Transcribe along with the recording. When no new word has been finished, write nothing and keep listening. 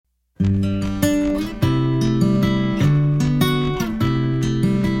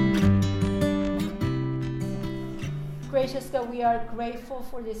we are grateful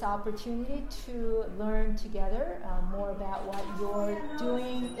for this opportunity to learn together more about what you're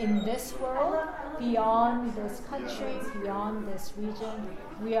doing in this world, beyond this country, beyond this region.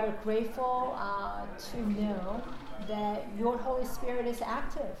 We are grateful to know that your Holy Spirit is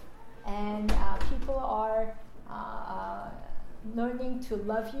active, and people are learning to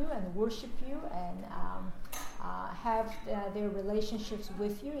love you and worship you and have their relationships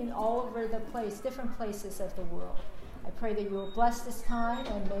with you in all over the place, different places of the world. I pray that you will bless this time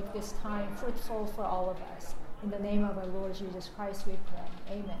and make this time fruitful for all of us. In the name of our Lord Jesus Christ we pray.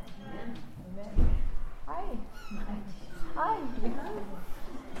 Amen. Amen. Hi. Hi.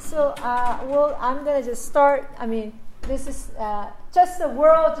 So, I'm going to just start. This is just the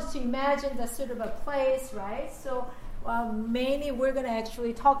world, just to imagine the sort of a place, right? So, mainly we're going to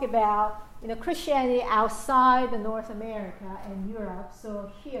actually talk about Christianity outside the North America and Europe.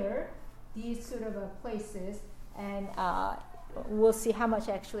 So here, these sort of places, and we'll see how much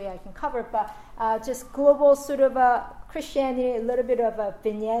actually I can cover. But just global sort of Christianity, a little bit of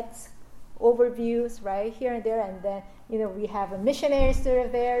vignettes, overviews, right here and there, and then we have a missionary sort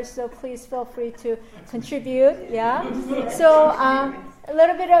of there. So please feel free to contribute. Yeah. So a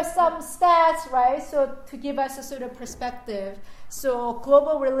little bit of some stats, right? So to give us a sort of perspective. So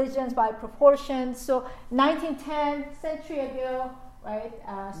global religions by proportion. So 1910, century ago, right?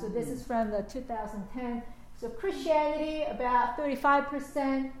 So this is from the 2010. So Christianity about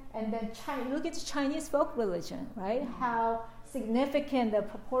 35%, and then look at the Chinese folk religion, right? How significant the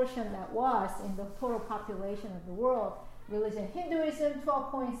proportion that was in the total population of the world. Religion, Hinduism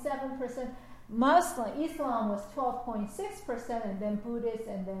 12.7%, Islam was 12.6%, and then Buddhist,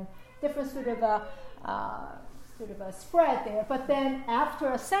 and then different sort of a spread there. But then after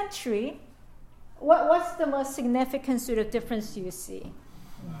a century, what's the most significant sort of difference you see?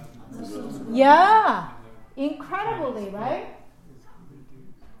 Yeah, incredibly, right?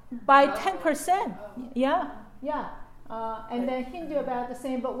 By 10%. Yeah. And then Hindu about the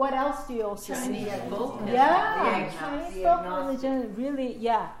same, but what else do you also see? Chinese folk religion, really,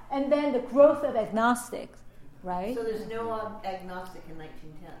 And then the growth of agnostics, right? So there's no agnostic in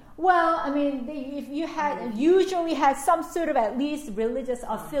 1910. Well, if you usually had some sort of at least religious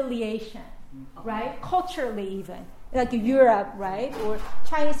affiliation, right? Culturally even. Like Europe, right? Or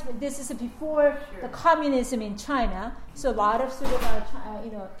Chinese, this is before the communism in China. So a lot of sort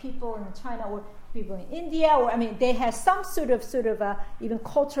of, people in China or people in India, or they have some sort of even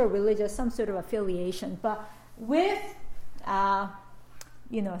cultural, religious, some sort of affiliation. But with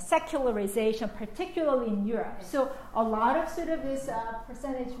secularization, particularly in Europe, so a lot of sort of this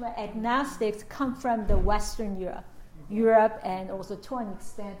percentage of agnostics come from the Western Europe, and also to an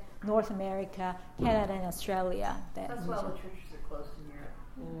extent North America, Canada, and Australia. That's why all the churches are closed in Europe.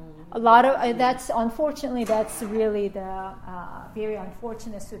 A lot of that's really the very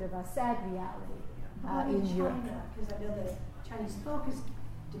unfortunate sort of a sad reality in Europe. Because I know the Chinese folk is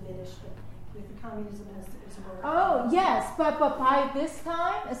diminished with the communism as well. Oh yes, but by this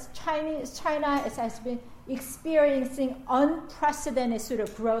time, China has been experiencing unprecedented sort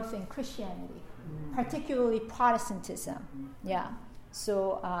of growth in Christianity, particularly Protestantism. Yeah.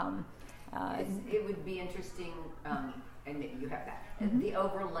 So it would be interesting, and you have that, the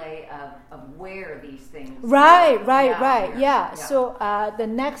overlay of where these things. Right. Yeah. So the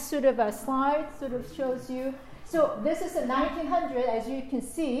next sort of a slide sort of shows you. So this is in 1900, as you can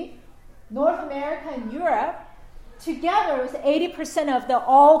see, North America and Europe together was 80% of the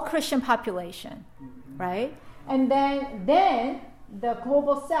all Christian population, right? And then the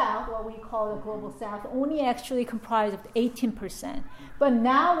global south, what we call the global south, only actually comprised of 18%. But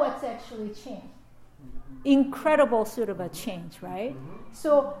now what's actually changed? Incredible sort of a change, right?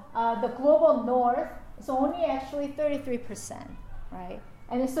 So the global north is only actually 33%, right?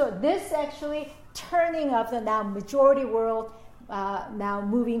 And so this actually turning of the now majority world, now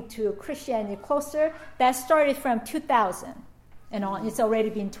moving to Christianity closer, that started from 2000 and on. It's already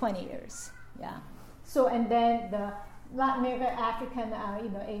been 20 years, yeah. So, and then the Latin America, African,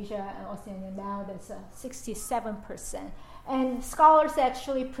 Asia, and Oceania, now that's 67%. And scholars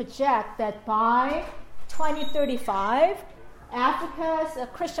actually project that by 2035, Africa's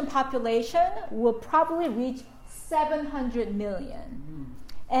Christian population will probably reach 700 million.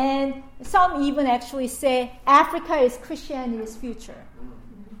 And some even actually say Africa is Christianity's future.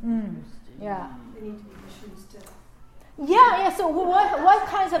 Yeah. They need to be missions too. Yeah. So what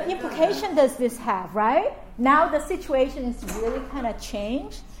kinds of implication does this have, right? Now the situation is really kind of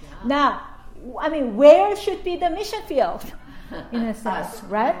changed. Now, where should be the mission field? In a sense,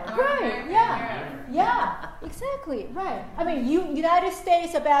 right? Right. Yeah. Exactly. Right. United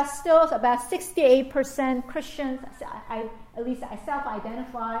States still about 68% Christians. at least I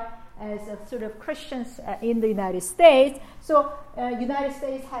self-identify as a sort of Christians in the United States. So United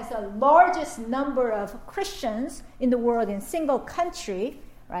States has the largest number of Christians in the world in single country,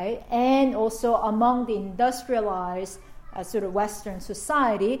 right? And also among the industrialized sort of Western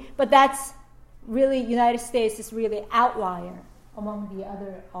society. But that's really, United States is really outlier among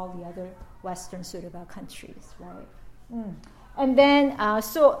all the other Western sort of countries, right? And then,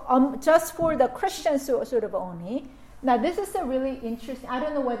 just for the Christians sort of only. Now, this is a really interesting, I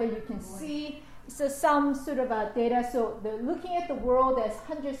don't know whether you can see, so some sort of data. So they're looking at the world as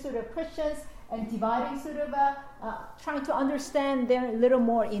 100 sort of Christians and dividing sort of, trying to understand them a little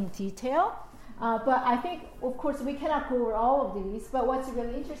more in detail. But I think, of course, we cannot go over all of these. But what's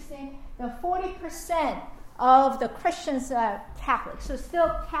really interesting, the 40% of the Christians are Catholic. So still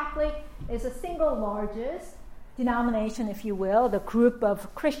Catholic is the single largest denomination, if you will, the group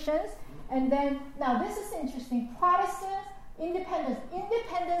of Christians. And then, now this is interesting, Protestants,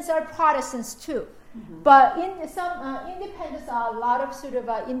 independents are Protestants too. But in some independents, a lot of sort of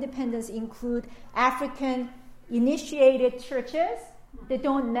independents include African initiated churches. They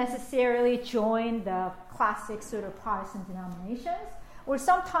don't necessarily join the classic sort of Protestant denominations. Or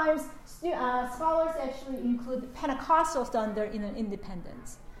sometimes scholars actually include Pentecostals under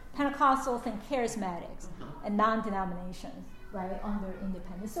independents. Pentecostals and charismatics and non-denominations, right, under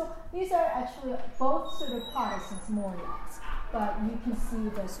independence. So these are actually both sort of Protestants, more or less. But you can see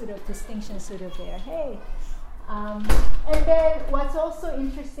the sort of distinction sort of there. Hey. And then what's also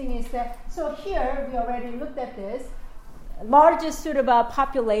interesting is that, so here we already looked at this, largest sort of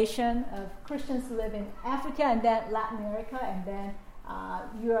population of Christians live in Africa and then Latin America and then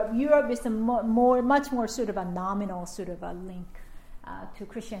Europe. Europe is a much more sort of a nominal sort of a link to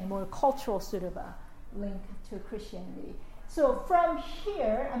Christianity, more cultural sort of a link to Christianity. So from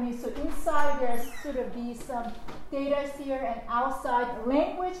here, I mean, so inside there's sort of these data here, and outside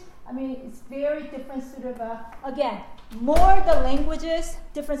language, I mean, it's very different sort of again, more the languages,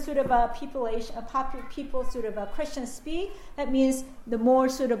 different sort of population, people sort of Christians speak, that means the more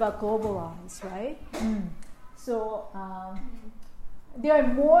sort of globalized, right? So there are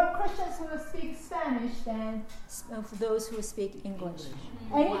more Christians who speak Spanish than those who speak English.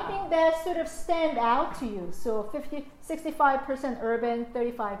 Anything that sort of stand out to you? So 65% urban,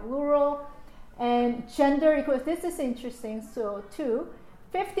 35% rural, and gender equals. This is interesting. So too,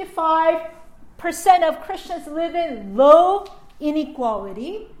 55% of Christians live in low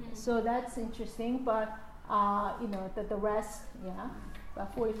inequality. So that's interesting. But the rest,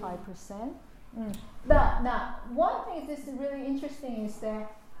 about 45%. Now, one thing that's really interesting is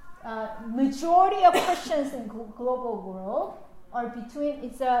that majority of Christians in global world are between,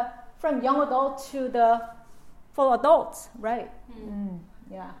 it's from young adult to the full adults, right?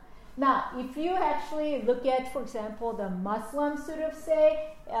 Yeah. Now, if you actually look at, for example, the Muslim sort of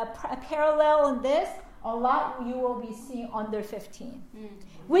say, a parallel in this, a lot you will be seeing under 15,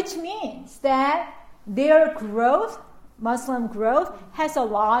 which means that their growth, Muslim growth, has a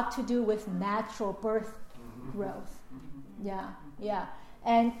lot to do with natural birth growth. Yeah.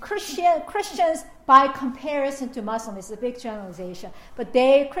 And Christians, by comparison to Muslims, it's a big generalization, but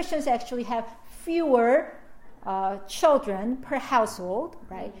Christians actually have fewer children per household,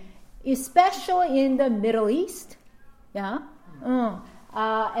 right? Especially in the Middle East, and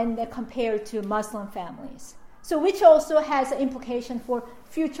compared to Muslim families. So which also has an implication for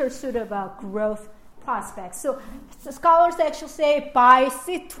future sort of growth prospects. So scholars actually say by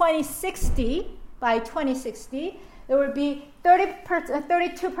 2060, there will be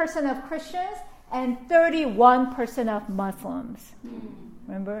 32% of Christians and 31% of Muslims.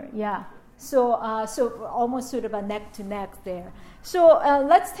 Remember? Yeah. So almost sort of a neck to neck there. So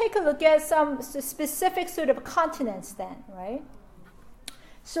let's take a look at some specific sort of continents then, right?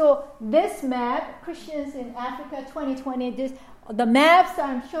 So this map, Christians in Africa 2020, the maps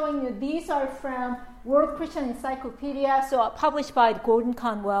I'm showing you, these are from World Christian Encyclopedia, so published by the Gordon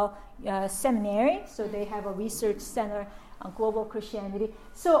Conwell Seminary. So they have a research center on global Christianity.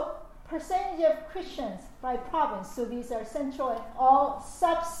 So percentage of Christians by province. So these are Central and all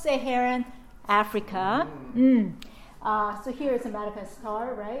Sub-Saharan Africa. So here is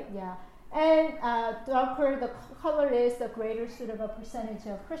Madagascar, right? Yeah. And darker the color is, the greater sort of a percentage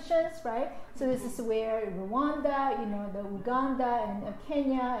of Christians, right? So this is where Rwanda, the Uganda and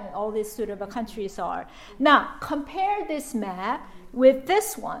Kenya and all these sort of countries are. Now, compare this map with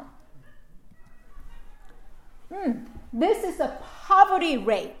this one. This is the poverty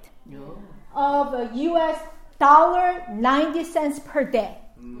rate of US $1.90 per day.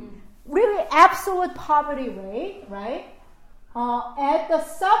 Really absolute poverty rate, right? at the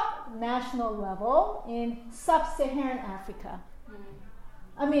sub-national level in sub-Saharan Africa.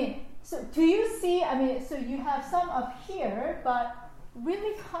 I mean, so do you see, I mean, so you have some up here, but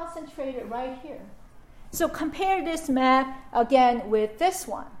really concentrated right here. So compare this map again with this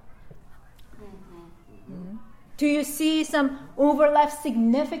one. Mm-hmm. Do you see some overlap,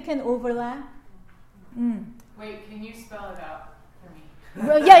 significant overlap? Wait, can you spell it out for me?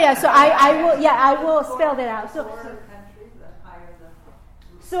 Well, yeah. So I will spell that out.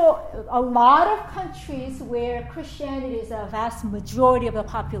 So a lot of countries where Christianity is a vast majority of the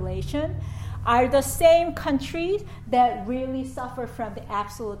population are the same countries that really suffer from the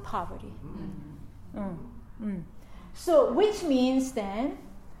absolute poverty. So which means then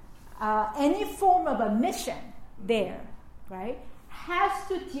any form of a mission there, right, has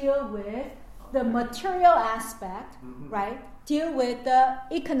to deal with the material aspect, right, deal with the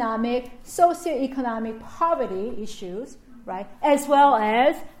economic, socioeconomic poverty issues, right, as well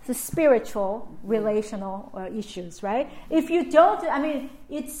as the spiritual, relational issues, right? If you don't, I mean,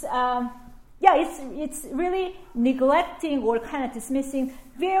 it's really neglecting or kind of dismissing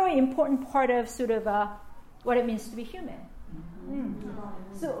very important part of sort of what it means to be human.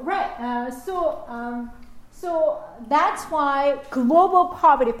 So that's why global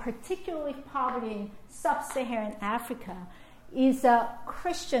poverty, particularly poverty in sub-Saharan Africa, is a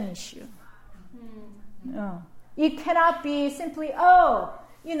Christian issue. It cannot be simply,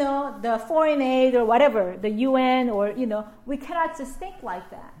 the foreign aid or whatever, the UN or, we cannot just think like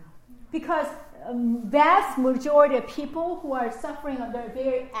that. Because vast majority of people who are suffering under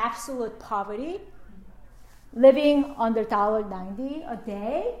very absolute poverty, living under $1.90 a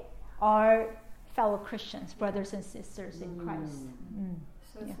day, are fellow Christians, brothers and sisters in Christ.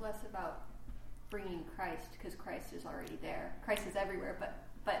 So it's less about bringing Christ, because Christ is already there. Christ is everywhere, but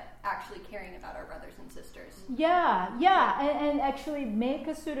actually caring about our brothers and sisters. And actually make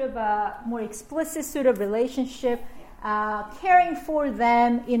a sort of a more explicit sort of relationship, caring for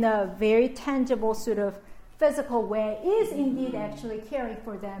them in a very tangible sort of physical way is indeed actually caring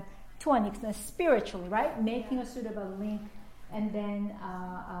for them to an extent spiritually, right? Making a sort of a link and then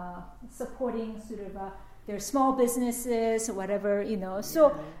supporting sort of their small businesses or whatever,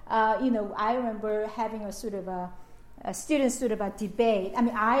 So, I remember having a sort of a student sort of a debate. I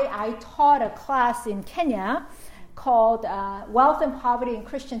mean, I taught a class in Kenya called Wealth and Poverty in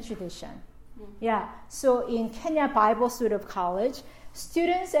Christian Tradition. Yeah, so in Kenya Bible sort of college,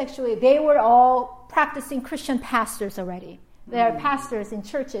 students actually, they were all practicing Christian pastors already. They're pastors in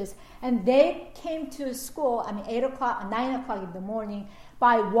churches, and they came to school, 8 o'clock, 9 o'clock in the morning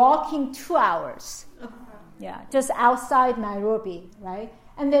by walking 2 hours. Yeah, just outside Nairobi, right?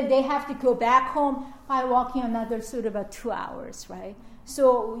 And then they have to go back home by walking another sort of 2 hours, right?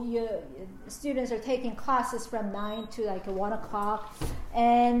 So students are taking classes from 9 to 1 o'clock,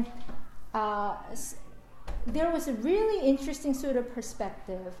 and there was a really interesting sort of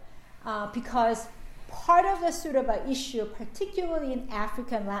perspective because part of the sort of issue, particularly in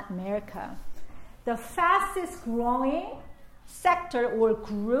Africa and Latin America, the fastest growing sector or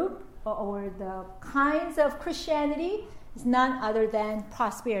group or the kinds of Christianity is none other than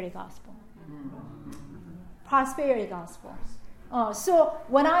prosperity gospel. Prosperity gospel. So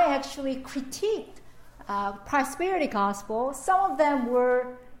when I actually critiqued prosperity gospel, some of them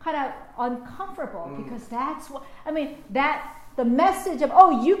were kind of uncomfortable because that's what, the message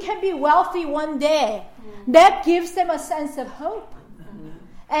of, you can be wealthy one day, that gives them a sense of hope.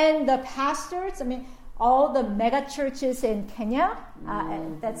 And the pastors, all the mega churches in Kenya,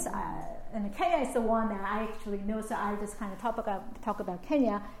 and Kenya is the one that I actually know, so I just kind of talk about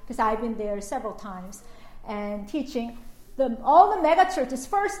Kenya because I've been there several times and teaching. All the mega churches,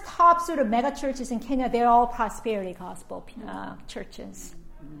 first top sort of mega churches in Kenya, they're all prosperity gospel churches.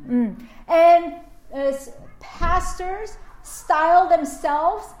 And as pastors style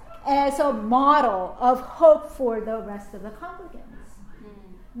themselves as a model of hope for the rest of the congregants.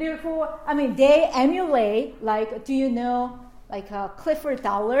 Therefore, they emulate, do you know, Clifford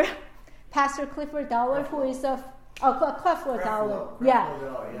Dollar, Pastor Clifford Dollar, who is Clifford Dollar,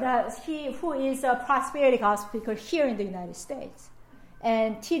 who is a prosperity gospel speaker here in the United States,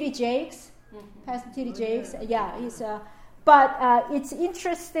 and T.D. Jakes, Pastor T.D. Jakes, he's but it's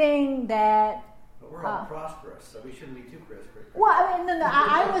interesting that. But we're all prosperous, so we shouldn't be too prosperous. Well,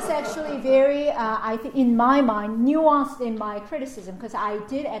 I was actually very, I think, in my mind, nuanced in my criticism because I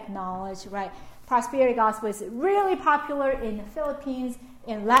did acknowledge, right, prosperity gospel is really popular in the Philippines,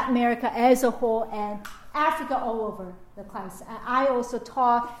 in Latin America as a whole, and Africa all over the place. And I also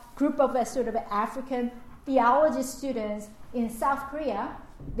taught a group of sort of African theology students in South Korea.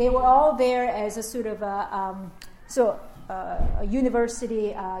 They were all there as a sort of a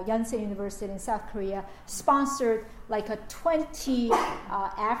university, Yonsei University in South Korea, sponsored like a 20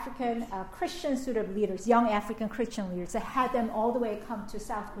 African Christian sort of leaders, young African Christian leaders. I had them all the way come to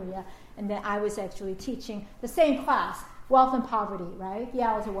South Korea, and then I was actually teaching the same class, Wealth and Poverty, right?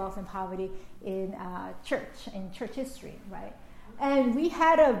 Yeah, it was a Wealth and Poverty in church history, right? And we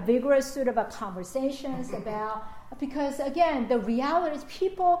had a vigorous sort of a conversations about, because again, the reality is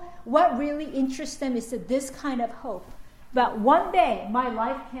people, what really interests them is this kind of hope. But one day, my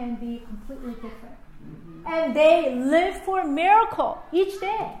life can be completely different. And they live for a miracle each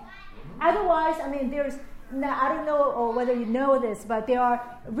day. Otherwise, I mean, I don't know whether you know this, but there are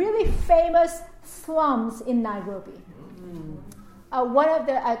really famous slums in Nairobi.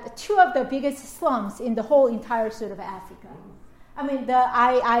 Two of the biggest slums in the whole entire sort of Africa. I mean,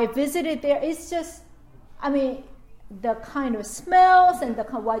 I visited there. It's just, I mean, the kind of smells and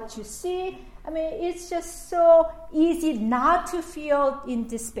what you see. I mean, it's just so easy not to feel in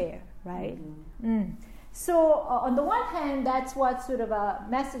despair, right? So on the one hand, that's what sort of a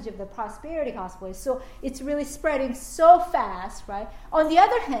message of the prosperity gospel is. So it's really spreading so fast, right? On the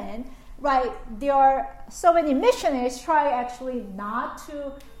other hand, right, there are so many missionaries try actually not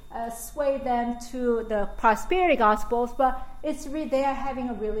to sway them to the prosperity gospels, but they are having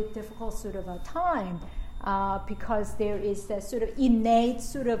a really difficult sort of a time because there is that sort of innate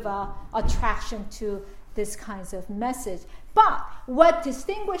sort of attraction to this kinds of message. But what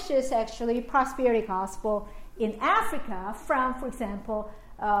distinguishes actually prosperity gospel in Africa from, for example,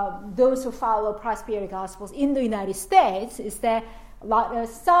 those who follow prosperity gospels in the United States is that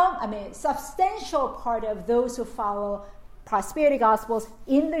substantial part of those who follow prosperity gospels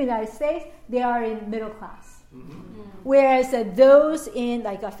in the United States, they are in middle class. Whereas those in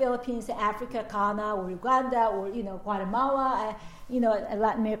like Philippines, Africa, Ghana, or Uganda, or Guatemala,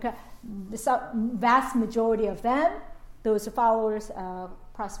 Latin America, the vast majority of them, those followers of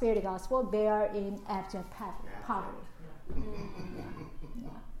prosperity gospel, they are in abject poverty. Yeah.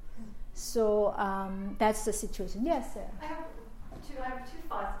 So that's the situation. Yes, sir. I have two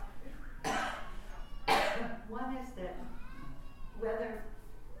thoughts. One is that whether,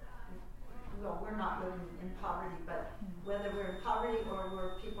 we're not living in poverty, but whether we're in poverty or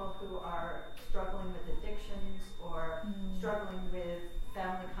we're people who are struggling with addictions or struggling with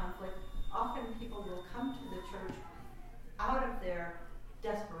family conflict, often people will come to the church out of their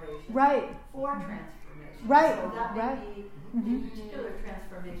desperation for transformation. Right. So that may be a particular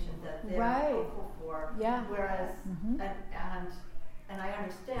transformation that they're hopeful for. Yeah. Whereas, and I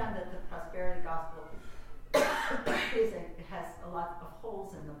understand that the prosperity gospel has a lot of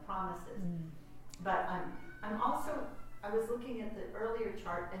holes in the promises. But I was looking at the earlier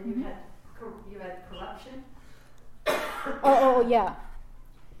chart, and you had corruption. Oh yeah.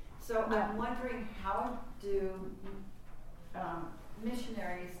 So I'm wondering, how do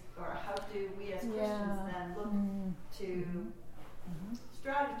missionaries, or how do we as Christians then look to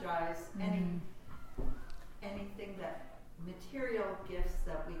strategize anything that material gifts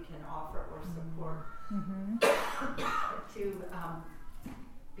that we can offer or support to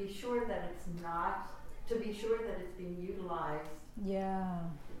be sure that it's being utilized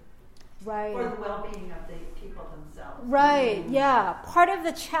for the well-being of the people themselves. Right, yeah. Part of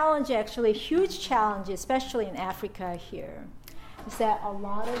the challenge, actually, huge challenge, especially in Africa here, is that a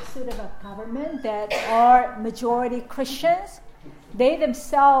lot of sort of a government that are majority Christians, they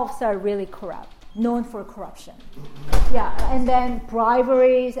themselves are really corrupt, known for corruption. Yeah, and then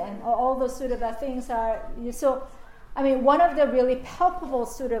briberies and all those sort of things are, so, I mean, one of the really palpable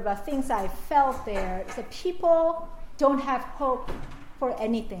sort of things I felt there is that people don't have hope for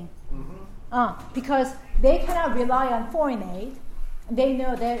anything. Because they cannot rely on foreign aid. They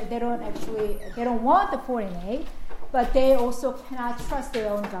know that they don't want the foreign aid, but they also cannot trust their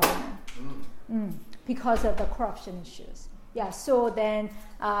own government because of the corruption issues. Yeah, so then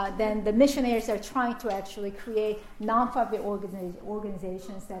the missionaries are trying to actually create non-profit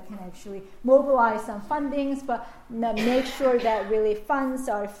organizations that can actually mobilize some fundings, but make sure that really funds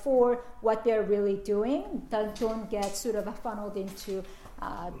are for what they're really doing, that don't get sort of funneled into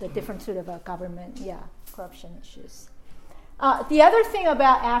the different sort of government, corruption issues. The other thing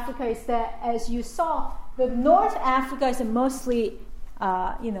about Africa is that, as you saw, the North Africa is mostly,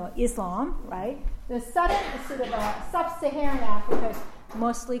 Islam, right? The southern sort of sub-Saharan Africa is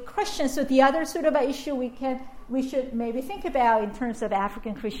mostly Christian. So the other sort of issue we should maybe think about in terms of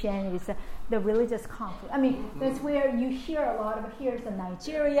African Christianity is the religious conflict. I mean, that's where you hear a lot of. Here's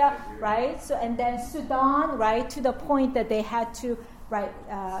Nigeria, right? So and then Sudan, right? To the point that they had to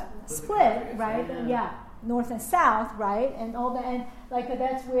split, right? Yeah. north and south, right? And all that, and like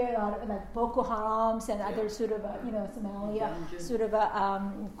that's where like Boko Harams and other sort of Somalia sort of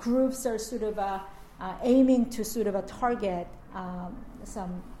groups are sort of aiming to sort of target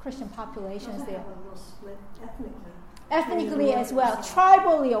some Christian populations there. A little split Ethnically as well,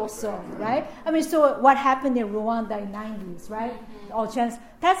 tribally also, right? I mean, so what happened in Rwanda in 90s, right? All that's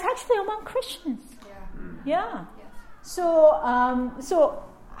actually among Christians. Yeah. So, so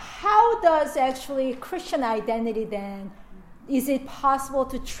how does actually Christian identity then? Is it possible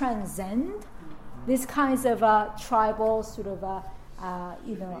to transcend these kinds of tribal sort of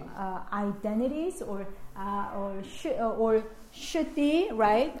identities, or should be,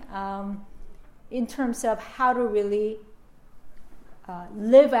 right? In terms of how to really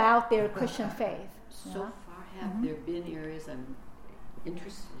live out their Christian faith. So far, have there been areas, I'm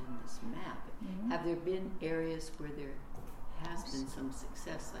interested in this map, have there been areas where there has been some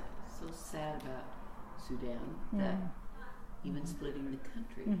success? Like, it's so sad about Sudan that even splitting the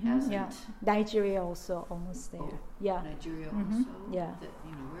country hasn't. Yeah. Nigeria also almost there. Nigeria also. Yeah. That,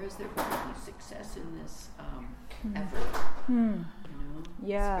 where is there any success in this effort?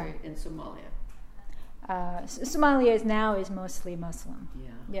 Yeah. It's very, in Somalia. Somalia is mostly Muslim.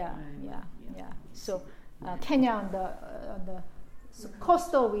 Yeah. So Kenya on the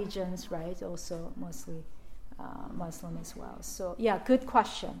coastal regions, right, also mostly Muslim as well. So good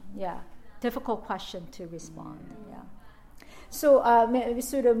question. Difficult question to respond. So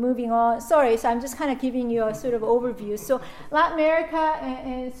sort of moving on. Sorry, so I'm just kind of giving you a sort of overview. So Latin America,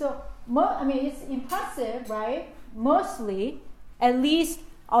 and so it's impressive, right? Mostly, at least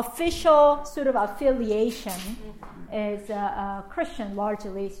official sort of affiliation is Christian,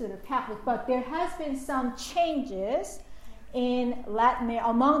 largely sort of Catholic. But there has been some changes in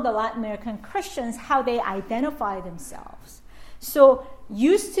among the Latin American Christians, how they identify themselves. So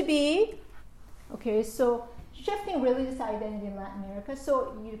used to be, so shifting religious identity in Latin America.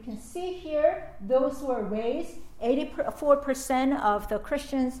 So you can see here, those who are raised, 84% of the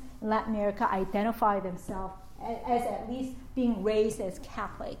Christians in Latin America identify themselves as at least being raised as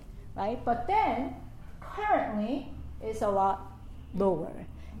Catholic, right? But then, currently, it's a lot lower.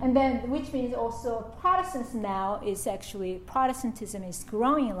 And then, which means also Protestants now is actually, Protestantism is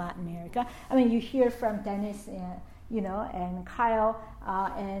growing in Latin America. I mean, you hear from Dennis and Kyle,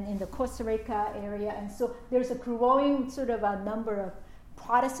 and in the Costa Rica area. And so there's a growing sort of a number of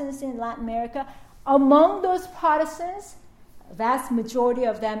Protestants in Latin America. Among those Protestants, vast majority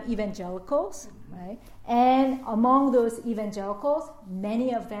of them evangelicals, right? And among those evangelicals,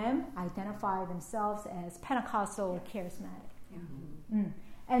 many of them identify themselves as Pentecostal or charismatic.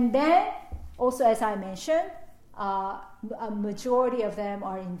 And then, also as I mentioned, a majority of them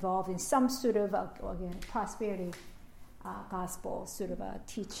are involved in some sort of, prosperity gospel sort of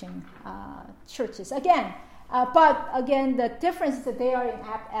teaching churches. But again, the difference is that they are in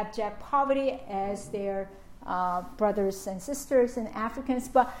abject poverty as their brothers and sisters and Africans.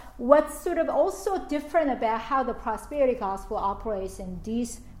 But what's sort of also different about how the prosperity gospel operates in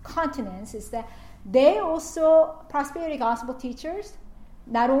these continents is that they also, prosperity gospel teachers,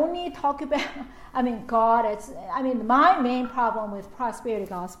 not only talk about, God, my main problem with prosperity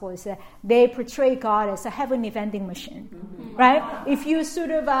gospel is that they portray God as a heavenly vending machine, right? If you sort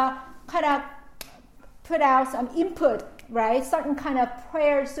of kind of put out some input, right, certain kind of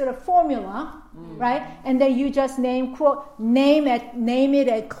prayer sort of formula, right, and then you just name it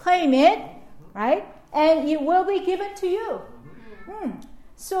and claim it, right, and it will be given to you.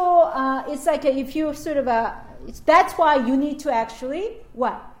 So it's like if you sort of that's why you need to actually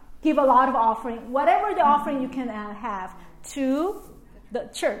give a lot of offering, whatever the offering you can have to the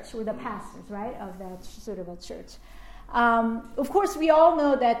church or the pastors, right, of that sort of a church. Of course, we all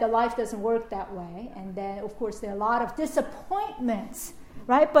know that the life doesn't work that way, and then, of course, there are a lot of disappointments,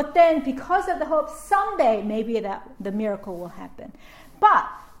 right? But then, because of the hope, someday maybe the miracle will happen. But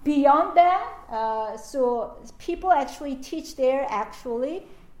beyond that, so people actually teach there actually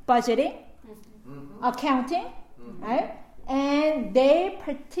budgeting, accounting, right? And they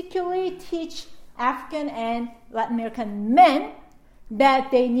particularly teach African and Latin American men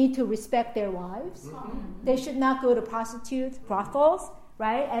that they need to respect their wives. They should not go to prostitutes, brothels,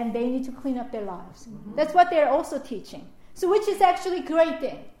 right? And they need to clean up their lives. That's what they're also teaching. So, which is actually a great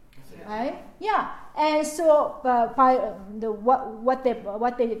thing, right? Yeah. And so, by what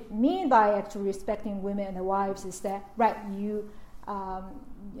they mean by actually respecting women and their wives is that, right? You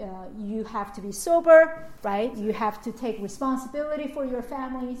have to be sober, right? You have to take responsibility for your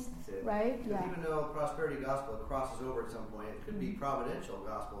families, right? Even though prosperity gospel crosses over at some point, it could be providential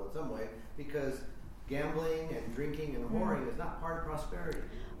gospel in some way, because gambling and drinking and whoring is not part of prosperity.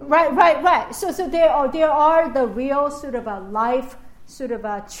 Right. So there are the real sort of a life, sort of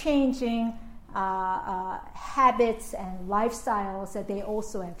a changing habits and lifestyles that they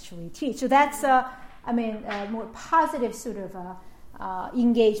also actually teach. So that's a more positive sort of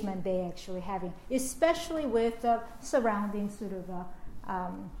engagement they actually having, especially with the surrounding sort of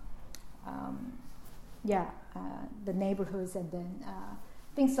the neighborhoods and then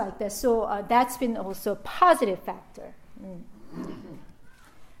things like that. So that's been also a positive factor.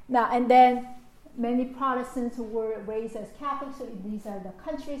 Now, and then many Protestants who were raised as Catholics, so these are the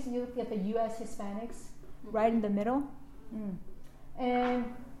countries. You look at the U.S. Hispanics, right in the middle.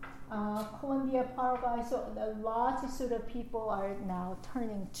 And Colombia, Paraguay, so lots of sort of people are now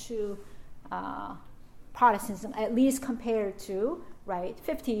turning to Protestantism, at least compared to,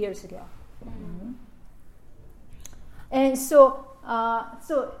 50 years ago. And so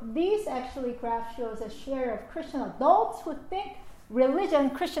these actually graph shows a share of Christian adults who think religion,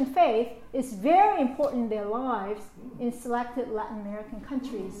 Christian faith, is very important in their lives in selected Latin American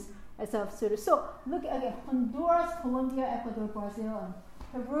countries. As of sort of, so look again, Honduras, Colombia, Ecuador, Brazil,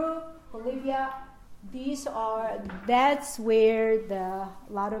 and Peru, Bolivia. That's where a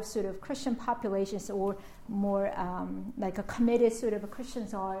lot of sort of Christian populations or more like a committed sort of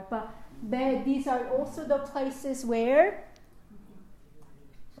Christians are. But these are also the places where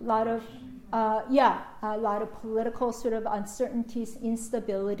a lot of political sort of uncertainties,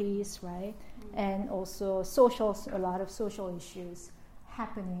 instabilities, right? And also a lot of social issues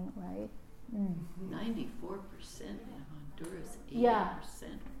happening, right? 94% in Honduras,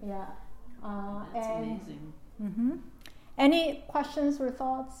 80%. Yeah. That's amazing. Mm-hmm. Any questions or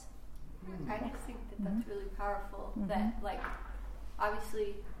thoughts? I just think that's really powerful. That, like,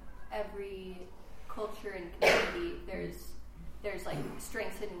 obviously every culture and community, there's like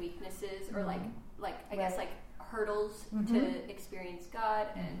strengths and weaknesses, or like I guess like hurdles to experience God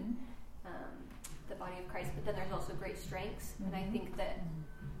and the body of Christ. But then there's also great strengths, and I think that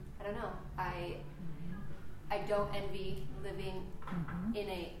I don't know. I don't envy living in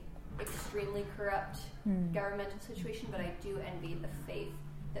a extremely corrupt governmental situation, but I do envy the faith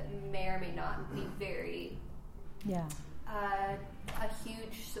that may or may not be very a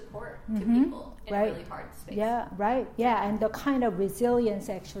huge support to people in a really hard space. Yeah, right. Yeah, and the kind of resilience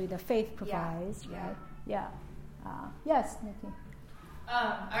actually the faith provides. Right? Yeah. Yes, Nikki.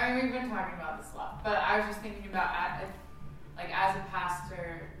 I mean, we've been talking about this a lot, but I was just thinking about as a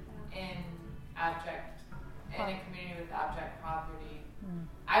pastor in a community with abject poverty,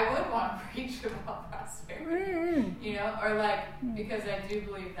 I would want to preach about prosperity, because I do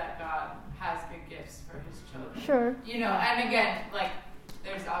believe that God has good gifts for His children. Sure. And again,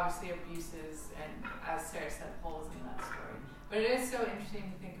 there's obviously abuses and, as Sarah said, holes in that story. But it is so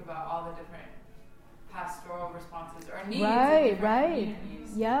interesting to think about all the different pastoral responses or needs in different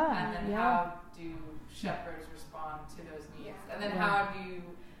communities. Yeah. And then how do shepherds respond to those needs? And then how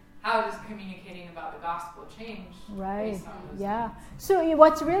does communicating about the gospel change based on those needs? So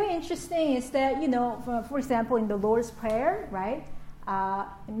what's really interesting is that, for example, in the Lord's Prayer, right?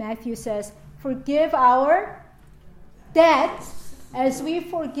 Matthew says, forgive our debts as we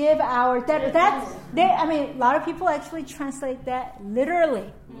forgive our debtors. A lot of people actually translate that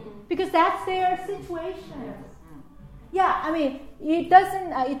literally because that's their situation. It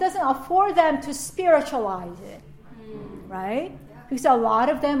doesn't afford them to spiritualize it, right? Because a lot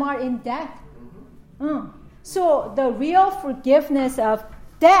of them are in debt. So the real forgiveness of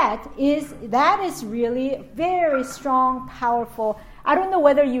debt is really very strong, powerful. I don't know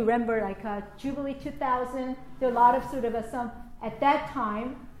whether you remember Jubilee 2000. There are a lot of sort of some at that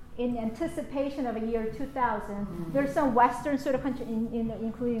time in anticipation of a year 2000. There's some Western sort of country,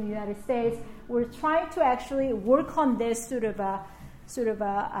 including the United States, we're trying to actually work on this sort of a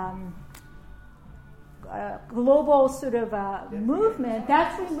global sort of movement.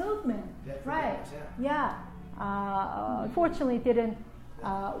 That's the movement, right? Yeah. Unfortunately, it didn't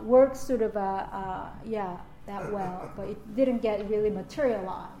work sort of that well, but it didn't get really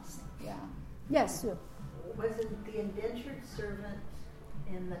materialized. Yeah. Yes, Sue. Wasn't the indentured servant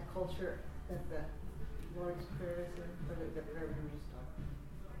in the culture of the Lord's Prayer, or the prayer we were just talking?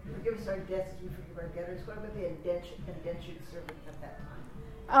 Forgive us our debts as we forgive our debtors. What about the indentured servant at that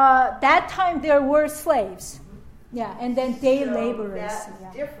time? That time there were slaves. Yeah, and then day laborers. That's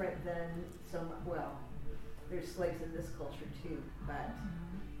different than there's slaves in this culture too, but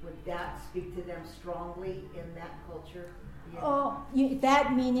would that speak to them strongly in that culture?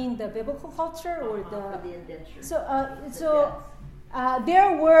 That meaning the biblical culture or the indenture?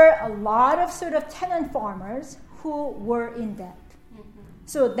 There were a lot of sort of tenant farmers who were in debt.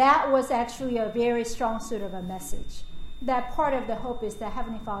 So that was actually a very strong sort of a message. That part of the hope is that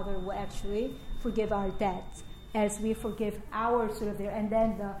Heavenly Father will actually forgive our debts as we forgive our sort of there. And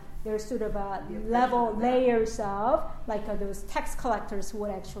then there's sort of a layers of like those tax collectors who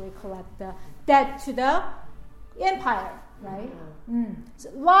would actually collect the debt to the empire, right? So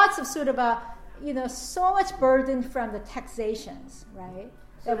lots of sort of so much burden from the taxations, right?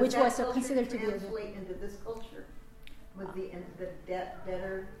 So Which was culture considered to be translate into this culture with the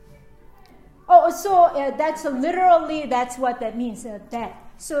debtor. Oh, so that's what that means, debt.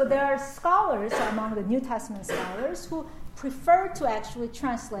 So there are scholars among the New Testament scholars who prefer to actually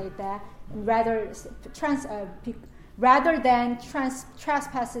translate that rather than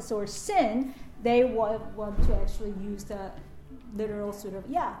trespasses or sin. They want to actually use the literal sort of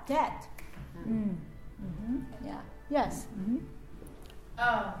debt. Yeah. Yes.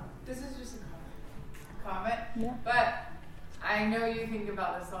 This is just a comment. Yeah. But I know you think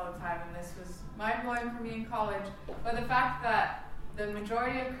about this all the time, and this was mind-blowing for me in college. But the fact that the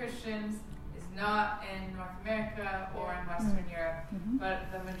majority of Christians is not in North America or in Western Europe,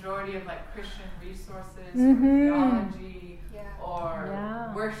 but the majority of like Christian resources, or theology,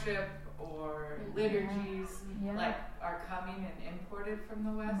 or worship, or liturgies, like are coming and imported from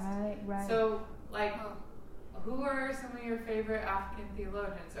the West. Right. So, like, who are some of your favorite African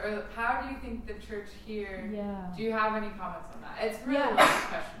theologians, or how do you think the church here? Do you have any comments on that? It's really a long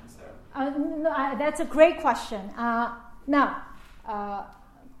question. So, that's a great question. Now,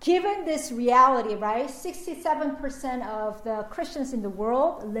 given this reality, right? 67% of the Christians in the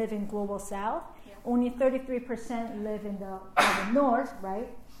world live in Global South. Only 33% live in the North, right?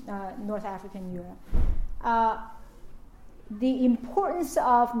 North Africa and Europe. The importance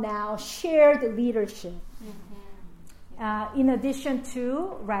of now shared leadership, in addition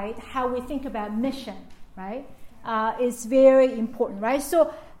to how we think about mission, right, is very important, right?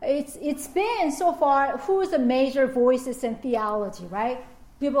 So it's been so far who's the major voices in theology, right?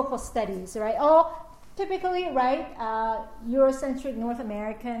 Biblical studies, right? All typically, right, Eurocentric North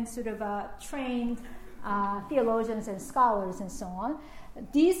American sort of trained theologians and scholars and so on.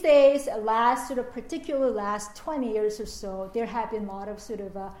 These days, particularly last 20 years or so, there have been a lot of sort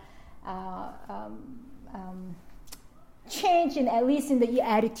of change in at least in the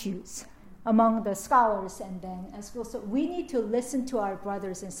attitudes among the scholars, and then as well. So we need to listen to our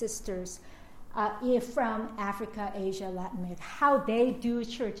brothers and sisters from Africa, Asia, Latin America, how they do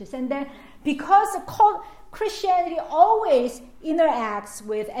churches, and then because Christianity always interacts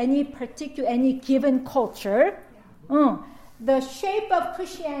with any given culture. The shape of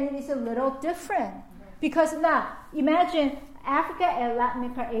Christianity is a little different because now imagine Africa and Latin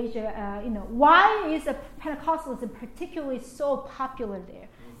America, Asia. Why is Pentecostalism particularly so popular there?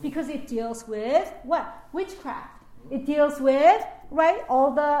 Because it deals with what? Witchcraft. It deals with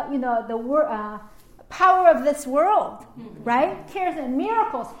all the power of this world, right? Cares and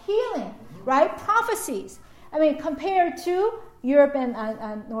miracles, healing, right? Prophecies. I mean, compared to Europe and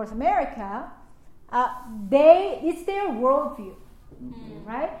North America. It's their worldview,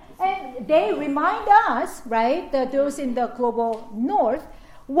 right? And they remind us, right, that those in the global North,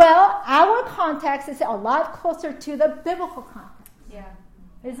 our context is a lot closer to the biblical context. Yeah.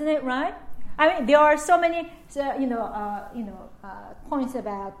 Isn't it right? I mean, there are so many, points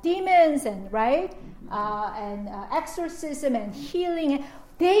about demons and exorcism and healing.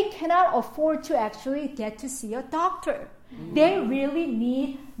 They cannot afford to actually get to see a doctor. They really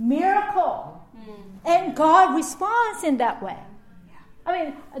need miracle. And God responds in that way. I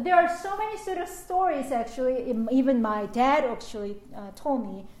mean, there are so many sort of stories, actually. Even my dad actually told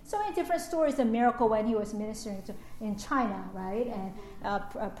me so many different stories of miracle when he was ministering in China, right? And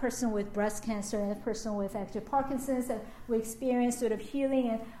a person with breast cancer and a person with actually Parkinson's, and we experienced sort of healing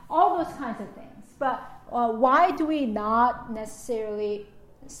and all those kinds of things. But why do we not necessarily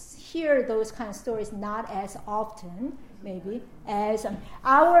hear those kind of stories not as often? Maybe as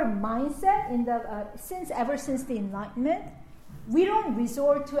our mindset in the ever since the Enlightenment, we don't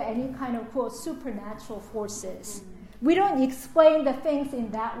resort to any kind of quote supernatural forces. We don't explain the things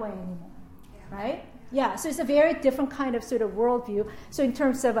in that way anymore, right? Yeah, so it's a very different kind of sort of worldview. So in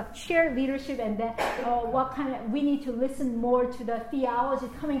terms of shared leadership, and then we need to listen more to the theology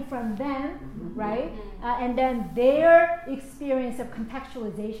coming from them, right? And then their experience of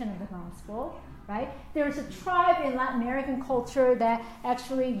contextualization of the gospel. Right? There's a tribe in Latin American culture that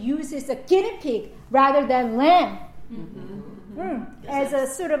actually uses a guinea pig rather than lamb as a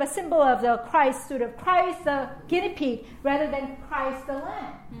sort of a symbol of the Christ the guinea pig rather than Christ the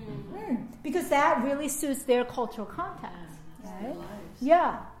lamb, because that really suits their cultural context. Right?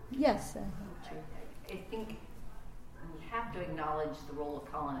 Yeah. Yes. I think have to acknowledge the role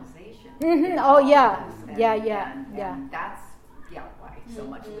of colonization. Mm-hmm. Oh yeah, And, yeah. And that's why so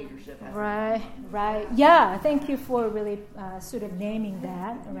much leadership has. Right. Yeah. Thank you for really sort of naming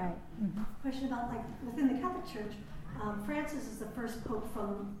that. Right. Mm-hmm. Question about like within the Catholic Church, Francis is the first pope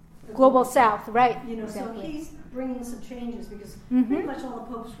from the Global South, right? You know, exactly. so he's bringing some changes because Mm-hmm. pretty much all the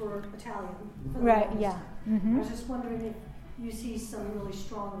popes were Italian. For the Right. longest Yeah. time. Mm-hmm. I was just wondering if you see some really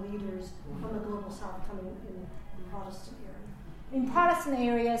strong leaders from the Global South coming in the Protestant area. In Protestant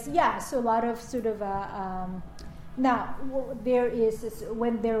areas, yeah. So a lot of sort of now there is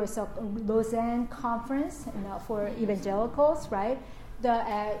when there was a Lausanne conference for evangelicals, right?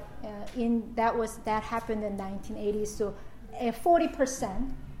 That happened in 1980s. So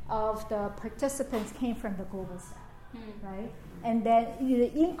 40% of the participants came from the Global South, right? And then the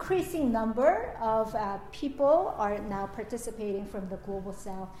increasing number of people are now participating from the Global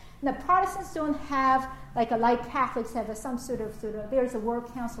South. Now, Protestants don't have, like Catholics have some sort of, there's a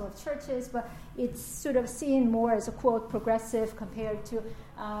World Council of Churches, but it's sort of seen more as a, quote, progressive compared to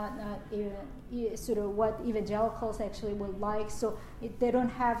sort of what evangelicals actually would like. So they don't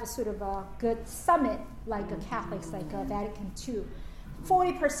have a sort of a good summit like a Catholics, like Vatican II.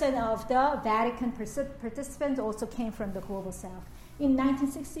 40% of the Vatican participants also came from the Global South in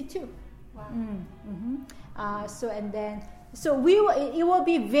 1962. Wow. Mm-hmm. So it will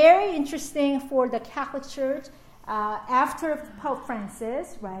be very interesting for the Catholic Church after Pope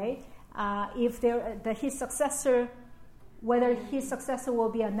Francis, right? If his successor, whether his successor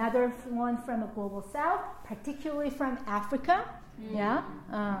will be another one from the Global South, particularly from Africa, yeah.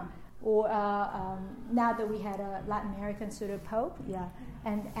 Or now that we had a Latin American sort of pope, yeah,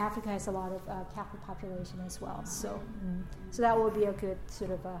 and Africa has a lot of Catholic population as well. So that will be a good sort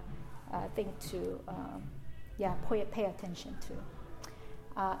of thing to, pay attention to.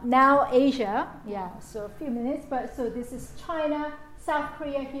 Now Asia, yeah. So a few minutes, but so this is China, South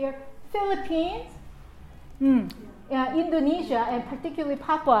Korea here, Philippines, Indonesia, and particularly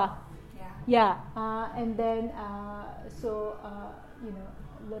Papua. Yeah, and then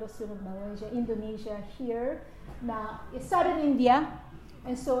little sort of Malaysia, Indonesia here. Now it's southern India,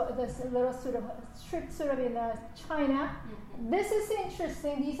 and so this little sort of strip sort of in China. Mm-hmm. This is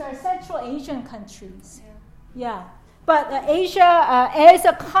interesting. These are Central Asian countries. Yeah. But Asia, as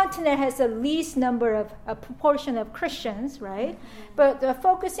a continent, has the least number of proportion of Christians, right? Mm-hmm. But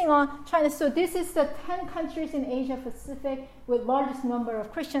focusing on China, so this is the 10 countries in Asia Pacific with largest number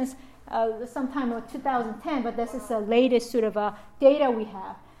of Christians. Sometime in 2010, but this is the latest sort of data we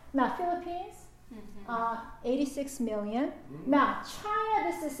have. Now, Philippines, 86 million. Now,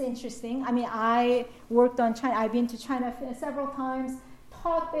 China, this is interesting. I mean, I worked on China. I've been to China several times,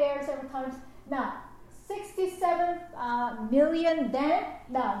 taught there several times. Now, 67 million then.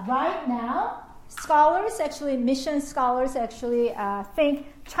 Now, right now, mission scholars think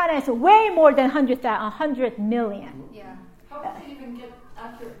China is way more than 100 million. Yeah. How would you even get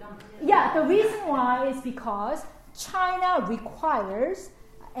accurate numbers? Yeah, the reason why is because China requires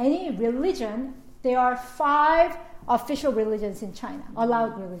any religion. There are 5 official religions in China,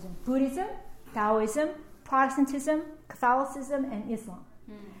 allowed religion: Buddhism, Taoism, Protestantism, Catholicism, and Islam.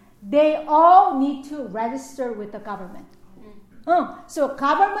 They all need to register with the government. So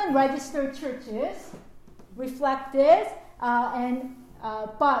government registered churches reflect this,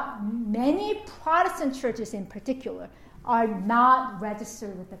 but many Protestant churches in particular are not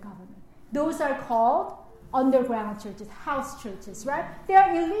registered with the government. Those are called underground churches, house churches, right? They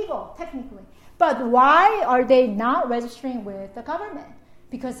are illegal, technically. But why are they not registering with the government?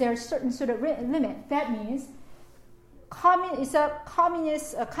 Because there are certain sort of limit. That means communist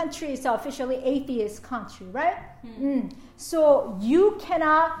country is officially atheist country, right? So you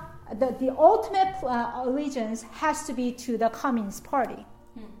cannot, the ultimate allegiance has to be to the Communist Party.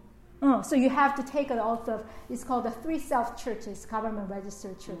 So you have to take an oath of, it's called the 3 self-churches,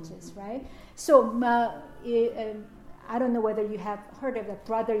 government-registered churches, right? So I don't know whether you have heard of the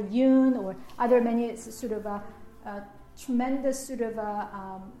Brother Yun or other many sort of tremendous sort of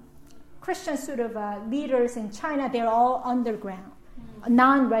Christian sort of leaders in China. They're all underground,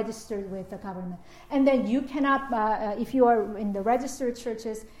 non-registered with the government. And then you cannot, if you are in the registered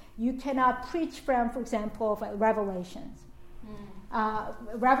churches, you cannot preach from, for example, Revelations.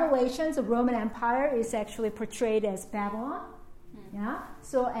 Revelations of Roman Empire is actually portrayed as Babylon. Yeah.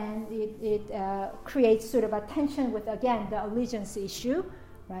 So and it creates sort of a tension with, again, the allegiance issue,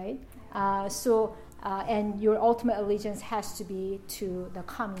 right? And your ultimate allegiance has to be to the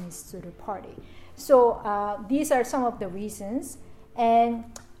communist sort of party. So these are some of the reasons. And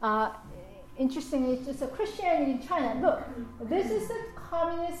interestingly, it's just a Christianity in China. Look, this is the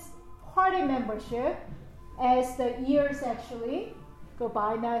Communist Party membership. as the years actually go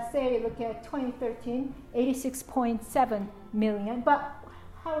by, now say look at 2013, 86.7 million. But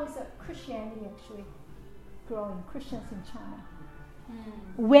how is Christianity actually growing? Christians in China?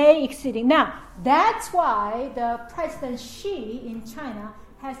 Way exceeding. Now, that's why the President Xi in China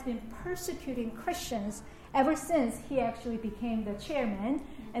has been persecuting Christians ever since he actually became the chairman.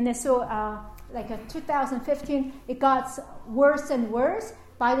 And then so, 2015, it got worse and worse.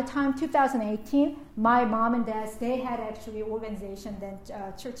 By the time 2018, my mom and dad, they had actually organization, then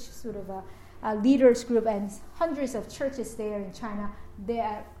church sort of a leaders group, and hundreds of churches there in China.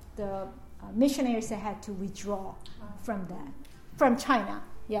 The missionaries had to withdraw from China,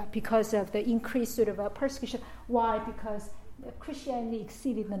 because of the increased sort of persecution. Why? Because Christianity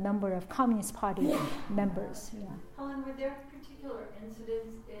exceeded the number of Communist Party members. Yeah. Helen, were there particular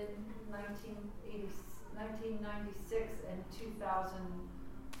incidents in 1996 and 2000?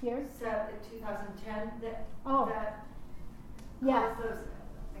 Years? 2010 that yeah. caused those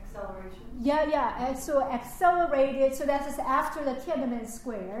accelerations? Yeah. So accelerated. So that's after the Tiananmen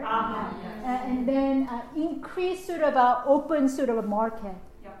Square, and then increased sort of open sort of a market.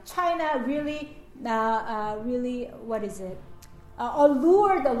 Yep. China really, what is it?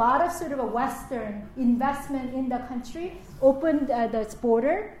 Allured a lot of sort of a Western investment in the country. Opened the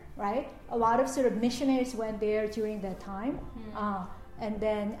border, right? A lot of sort of missionaries went there during that time. And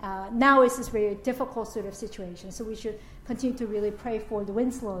then now it's this very difficult sort of situation. So we should continue to really pray for the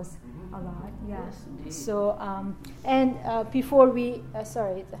Winslows a lot. Yeah. Yes, so before we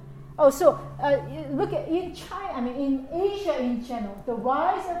look at in China. In Asia in general, the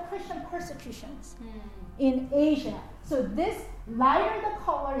rise of Christian persecutions in Asia. So this lighter the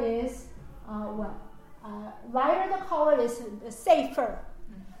color is lighter the color is safer.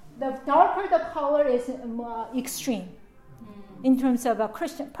 The darker the color is extreme. In terms of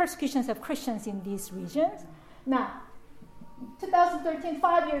persecutions of Christians in these regions. Now, 2013,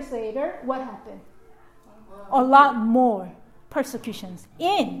 5 years later, what happened? A lot more persecutions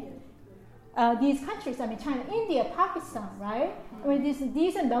in these countries. China, India, Pakistan, right?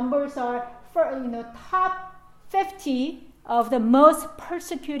 These numbers are for top 50 of the most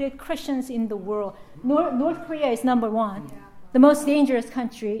persecuted Christians in the world. North Korea is number one, the most dangerous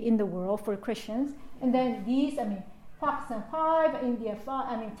country in the world for Christians. And then these, Pakistan 5, India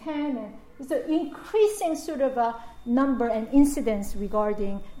 10, and it's an increasing sort of a number and incidents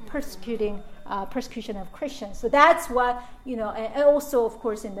regarding persecution of Christians. So that's what, and also of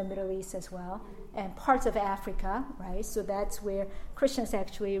course in the Middle East as well, and parts of Africa, right? So that's where Christians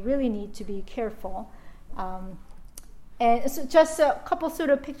actually really need to be careful. And so just a couple sort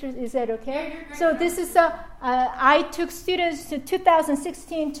of pictures, is that okay? So this is, I took students to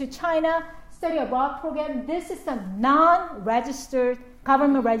 2016 to China, study abroad program. This is a non-registered,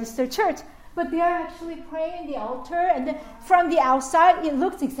 government-registered church, but they are actually praying in the altar, and then from the outside, it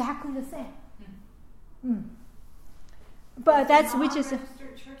looks exactly the same. But that's which is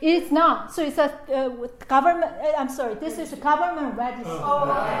it's not. So it's a government. I'm sorry. This is a government registered.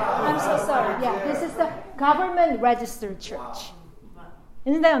 I'm so sorry. Yeah, this is the government registered church.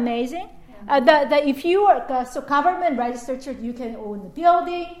 Isn't that amazing? If you are government registered church, you can own the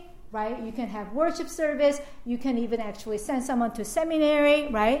building. Right? You can have worship service. You can even actually send someone to seminary,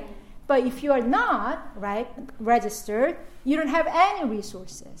 right? But if you are not, right, registered, you don't have any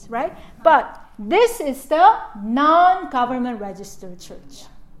resources, right? But this is the non-government registered church.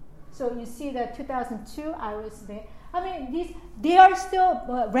 So you see that 2002, I was there. They are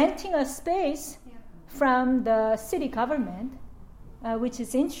still renting a space from the city government, which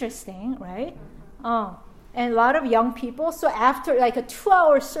is interesting, right? And a lot of young people. So after like a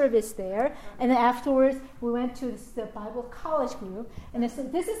 2-hour service there, and then afterwards we went to the Bible college group, and they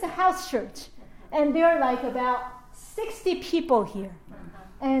said, this is a house church. And there are like about 60 people here.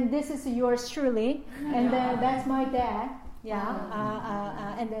 And this is yours truly. And then that's my dad. Yeah.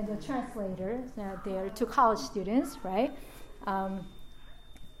 And then the translator there, 2 college students, right?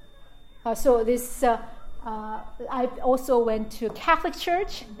 So this... I also went to Catholic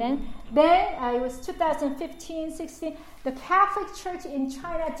Church. Then it was 2015, 16. The Catholic Church in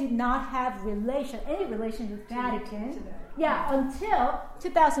China did not have any relation with Vatican. Yeah, until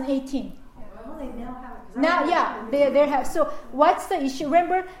 2018. Well, they now have it. Now, they have. So what's the issue?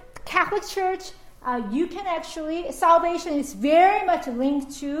 Remember, Catholic Church, you can actually, salvation is very much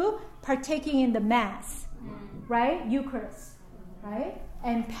linked to partaking in the Mass, right? Eucharist, right?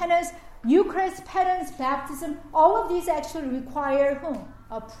 And penance. Eucharist, penance, baptism, all of these actually require whom?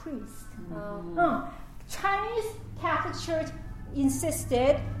 A priest. Chinese Catholic Church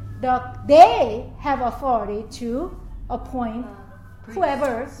insisted they have authority to appoint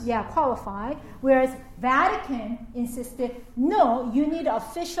whoever, qualified. Whereas Vatican insisted, no, you need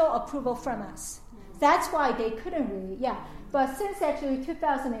official approval from us. That's why they couldn't really, But since actually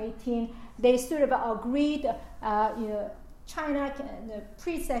 2018, they sort of agreed, China, the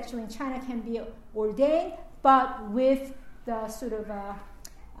priests actually in China can be ordained, but with the sort of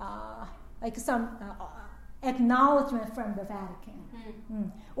some acknowledgement from the Vatican.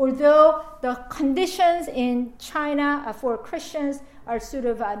 Although the conditions in China for Christians are sort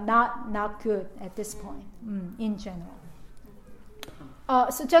of not good at this point in general.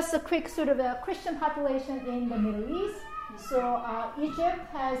 So just a quick sort of Christian population in the Middle East. So Egypt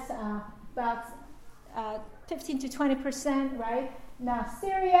has about 15 to 20%, right? Now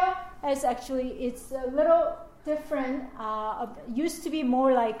Syria is actually, it's a little different. Used to be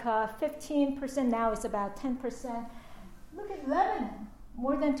more like 15%, now it's about 10%. Look at Lebanon,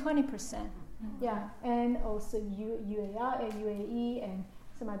 more than 20%. Yeah, and also UAE and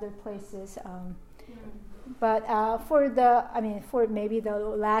some other places. But for maybe the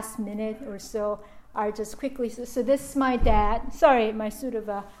last minute or so, I'll just quickly. So this is my dad. Sorry, my sort of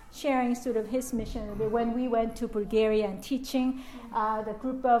sharing sort of his mission. When we went to Bulgaria and teaching, the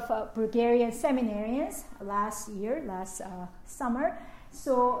group of Bulgarian seminarians last summer.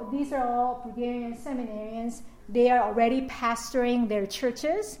 So these are all Bulgarian seminarians. They are already pastoring their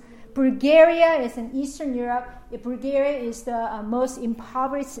churches. Bulgaria is in Eastern Europe. Bulgaria is the most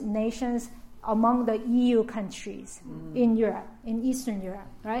impoverished nations among the EU countries in Europe, in Eastern Europe,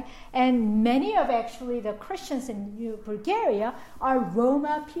 right? And many of actually the Christians in Bulgaria are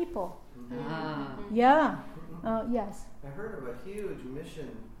Roma people. Yes. I heard of a huge mission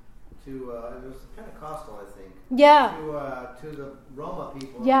to, it was Pentecostal, I think. Yeah. To the Roma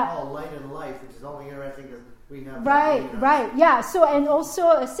people. Yeah. It's called Light and Life, which is only interesting because we have. Right. Yeah. So, and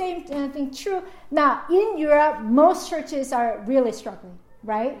also same thing true. Now, in Europe, most churches are really struggling.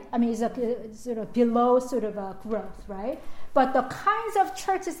 Right? I mean, it's sort of below sort of growth, right? But the kinds of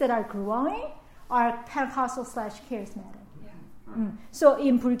churches that are growing are Pentecostal/charismatic. So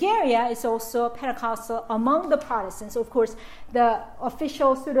in Bulgaria, it's also Pentecostal among the Protestants. Of course, the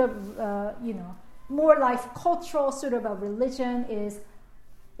official sort of, more like cultural sort of a religion is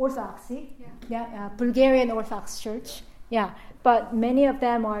Orthodoxy. Bulgarian Orthodox Church. Yeah, but many of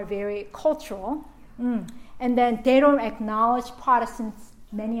them are very cultural. And then they don't acknowledge Protestants,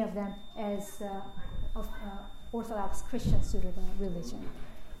 many of them, as Orthodox Christian sort of religion.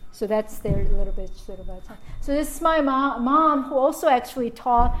 So that's their little bit sort of time. So this is my mom who also actually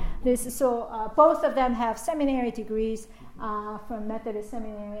taught this. So both of them have seminary degrees from Methodist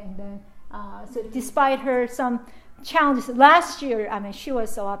Seminary. And then, so despite her some challenges, last year, I mean, she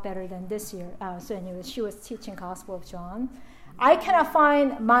was a lot better than this year. So anyway, she was teaching Gospel of John. I cannot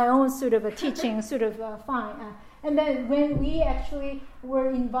find my own sort of a teaching sort of fine. And then when we actually were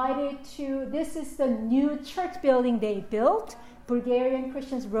invited to, this is the new church building they built, Bulgarian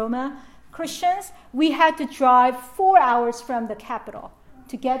Christians, Roma Christians, we had to drive 4 hours from the capital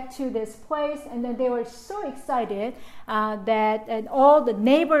to get to this place. And then they were so excited that and all the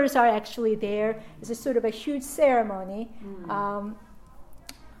neighbors are actually there. It's a sort of a huge ceremony.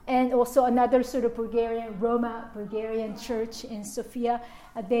 And also another sort of Roma Bulgarian church in Sofia.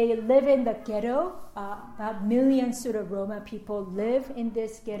 They live in the ghetto. About 1 million sort of Roma people live in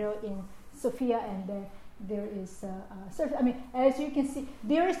this ghetto in Sofia. And then there is, as you can see,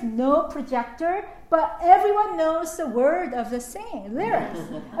 there is no projector, but everyone knows the word of the singing, lyrics.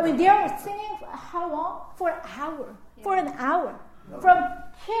 I mean, they are singing for how long? For an hour. For an hour. From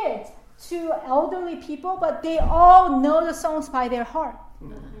kids to elderly people, but they all know the songs by their heart.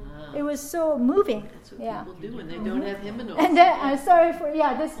 It was so moving. That's what people do when they don't have hymnals. And then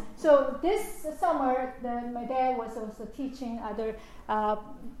this. So this summer, my dad was also teaching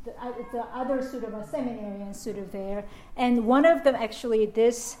the other sort of a seminarian sort of there, and one of them actually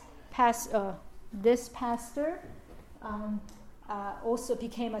this pastor also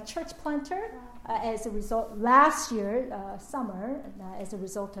became a church planter as a result last year summer as a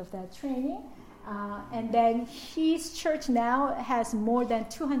result of that training. And then his church now has more than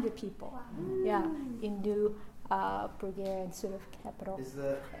 200 people. In New Bulgarian sort of capital. Is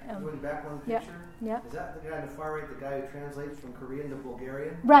going back one picture? Is that the guy on the far right, the guy who translates from Korean to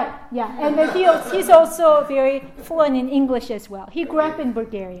Bulgarian? Right. Yeah, and then he's also very fluent in English as well. He grew up in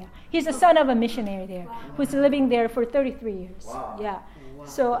Bulgaria. He's the son of a missionary there who's living there for 33 years. Wow. Yeah.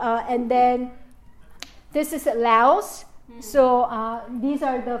 So and then this is Laos. So these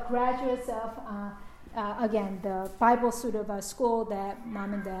are the graduates of, again, the Bible sort of school that my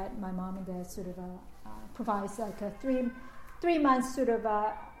mom and dad sort of provides like a 3 months sort of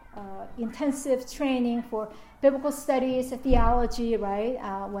intensive training for biblical studies, theology, right?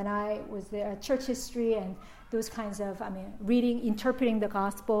 When I was there, church history and those kinds of, reading, interpreting the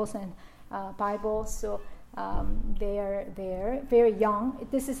Gospels and Bible. So they are there, very young.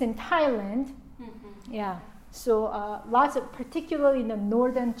 This is in Thailand. Mm-hmm. Yeah. So lots of, particularly in the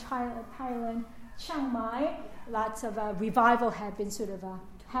northern Thailand, Chiang Mai, lots of revival have been sort of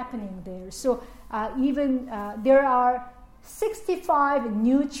happening there. So even there are 65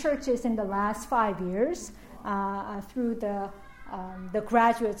 new churches in the last 5 years through the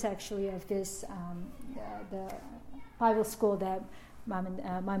graduates actually of this the Bible school that my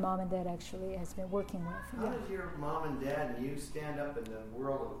mom and dad actually has been working with. How does your mom and dad and you stand up in the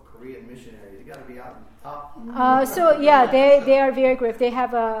world of Korean missionaries? You got to be out on top. They are very great. They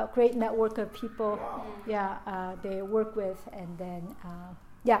have a great network of people. Wow. Yeah, they work with, and then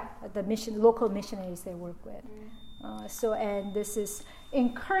the local missionaries they work with. And this is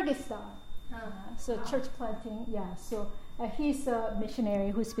in Kyrgyzstan. Church planting. Yeah. So he's a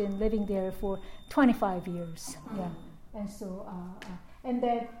missionary who's been living there for 25 years. Yeah. And so, and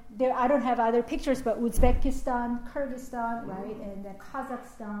then there, I don't have other pictures, but Uzbekistan, Kyrgyzstan, right, and then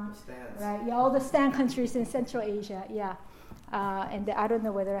Kazakhstan, right, yeah, all the Stan countries in Central Asia, yeah. And I don't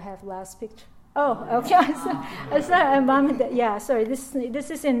know whether I have last picture. Oh, okay. It's not mom and dad. Yeah, sorry. This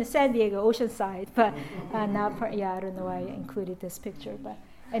is in San Diego, Oceanside, but not. I don't know why I included this picture, but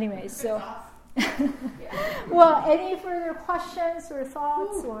anyway, so. Well, any further questions or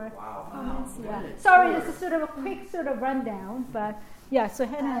thoughts or comments? Yeah. Sorry, this is sort of a quick sort of rundown, but yeah. So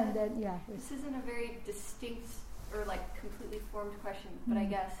Hannah and then This isn't a very distinct or like completely formed question, but I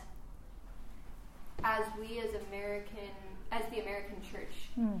guess as we as the American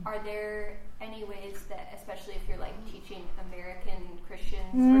church, are there any ways that, especially if you're like teaching American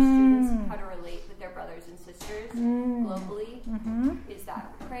Christians or students how to relate with their brothers and sisters globally, is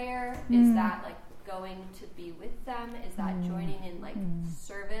that prayer? Is that like going to be with them? Is that joining in like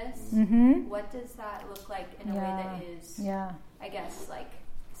service? What does that look like in a way that is, I guess, like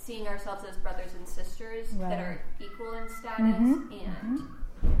seeing ourselves as brothers and sisters that are equal in status and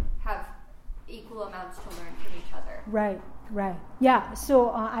have equal amounts to learn from each other? Right. Yeah. So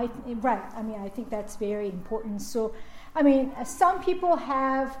I think that's very important. So, some people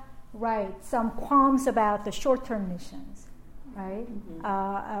have some qualms about the short-term missions, right?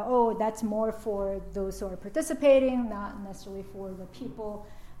 That's more for those who are participating, not necessarily for the people,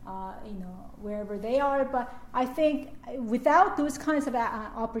 wherever they are. But I think without those kinds of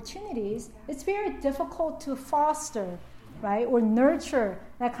opportunities, it's very difficult to foster, right, or nurture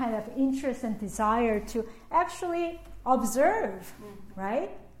that kind of interest and desire to actually observe, right?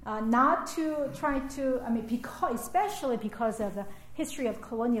 Not to try to, especially because of the history of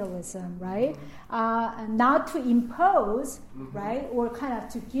colonialism, right? Not to impose, right, or kind of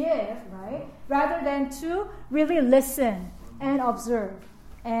to give, right, rather than to really listen and observe.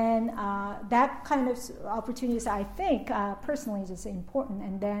 And that kind of opportunities, I think, personally, is important.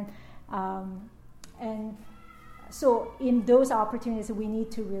 And then, so in those opportunities, we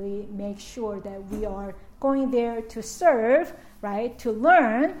need to really make sure that we are going there to serve, right, to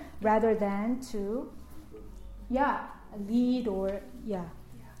learn, rather than to, lead or, yes.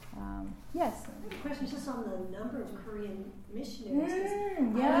 The question is just on the number of Korean missionaries.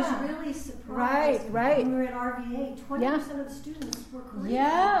 I was really surprised. Right. When we were at RVA, 20% of the students were Korean.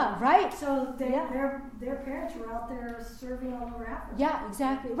 Yeah, right. So their parents were out there serving all over Africa. Yeah,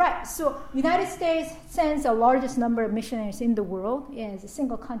 exactly. Right. So United States sends the largest number of missionaries in the world as a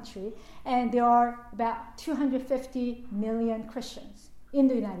single country, and there are about 250 million Christians in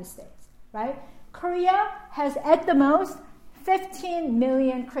the United States, right? Korea has at the most 15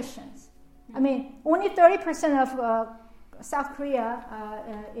 million Christians. Only 30% of South Korea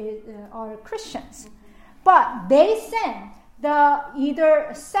are Christians. But they send the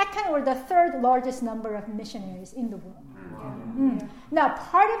either second or the third largest number of missionaries in the world. Now,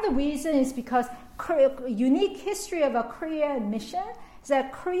 part of the reason is because unique history of a Korean mission is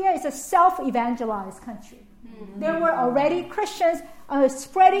that Korea is a self-evangelized country. There were already Christians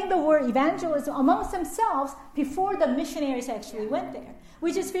spreading the word evangelism amongst themselves before the missionaries actually went there,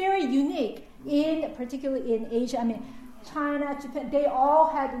 which is very unique, particularly in Asia. China, Japan, they all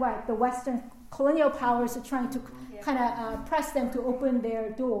had the Western colonial powers are trying to kind of press them to open their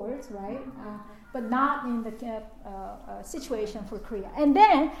doors, right? But not in the situation for Korea. And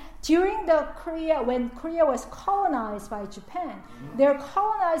then during when Korea was colonized by Japan, their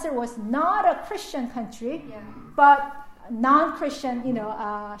colonizer was not a Christian country, but non-Christian,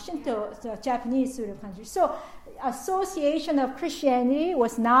 Shinto, the Japanese sort of country. So association of Christianity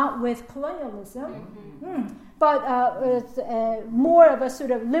was not with colonialism, but it's more of a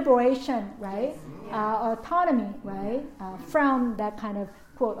sort of liberation, right? Autonomy, right? From that kind of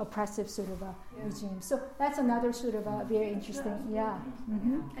quote oppressive sort of a regime. So that's another sort of a very interesting,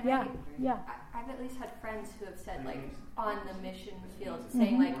 I've at least had friends who have said, like, on the mission field,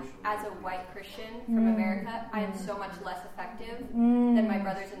 saying, like, as a white Christian from America, I am so much less effective than my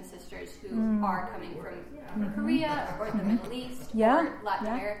brothers and sisters who are coming from Korea or the Middle East or Latin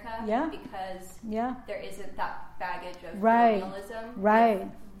America because there isn't that baggage of colonialism. Right.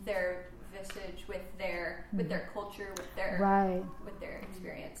 With their visage, with their culture, with their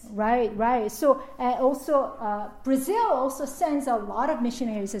experience. Right. So also Brazil also sends a lot of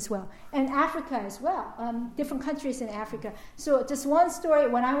missionaries as well, and Africa as well. Different countries in Africa. So just one story.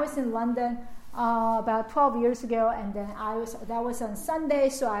 When I was in London about 12 years ago, and then that was on Sunday,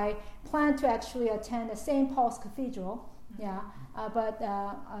 so I planned to actually attend the St. Paul's Cathedral. But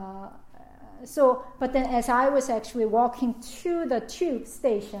then as I was actually walking to the tube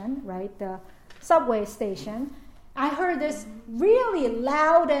station, right, the subway station, I heard this really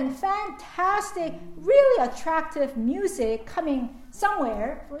loud and fantastic, really attractive music coming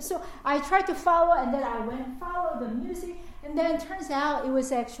somewhere. So I tried to follow, and then I went and followed the music, and then it turns out it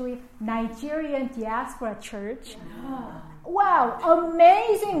was actually Nigerian diaspora church. Wow,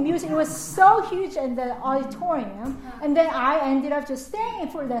 amazing music. It was so huge in the auditorium. And then I ended up just staying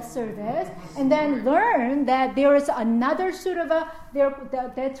for that service and then learned that there is another sort of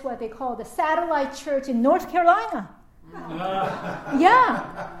that's what they call the satellite church in North Carolina.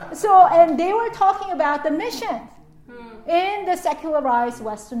 So, and they were talking about the mission in the secularized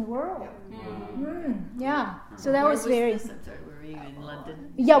Western world. So that was very... Were you in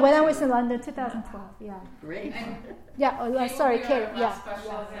London? Yeah, when I was in London, 2012. Great. Sorry, Kate. I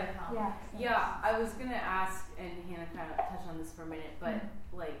was gonna ask, and Hannah kind of touched on this for a minute, but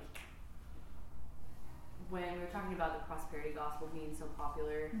like when we were talking about the prosperity gospel being so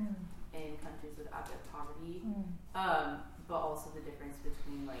popular in countries with abject poverty, but also the difference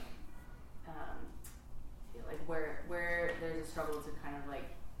between like where there's a struggle to kind of like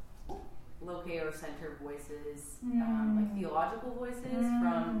locate or center voices, like theological voices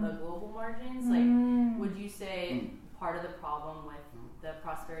from the global margins. Like, would you say part of the problem with the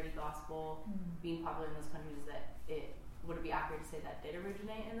prosperity gospel being popular in those countries is that would it be accurate to say that did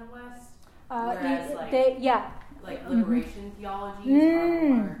originate in the West? Whereas like liberation theologies are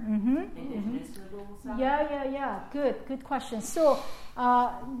more indigenous to the global South? Good question. So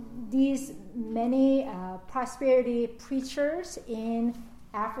these many prosperity preachers in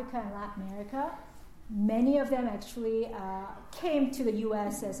Africa and Latin America, many of them actually came to the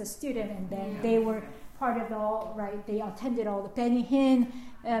U.S. as a student, and then they were part of they attended all the Benny Hinn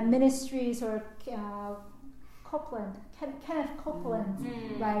ministries or Kenneth Copeland,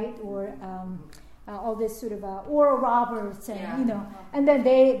 right, or all this sort of Oral Roberts, and and then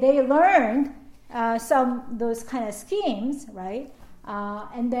they learned those kind of schemes, right,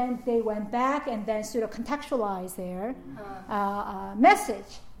 and then they went back and then sort of contextualized their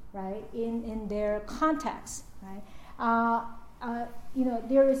message, right, in their context, right.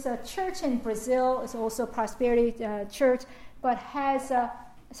 There is a church in Brazil. It's also a prosperity church, but has a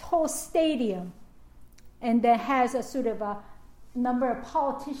whole stadium, and then has a sort of a number of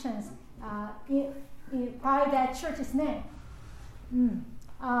politicians by that church's name.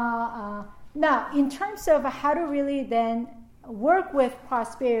 Now, in terms of how to really then work with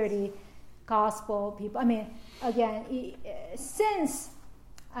prosperity gospel people, I mean, again, since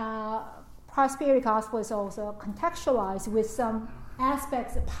prosperity gospel is also contextualized with some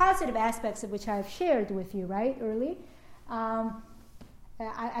aspects, positive aspects of which I've shared with you, right, early.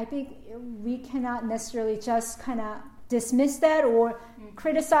 I think we cannot necessarily just kind of dismiss that or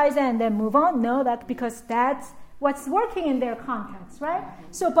criticize it and then move on. No, because that's what's working in their context, right?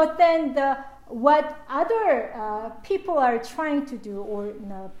 So, but then what other people are trying to do, or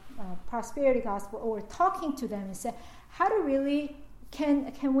prosperity gospel, or talking to them, is say, how to really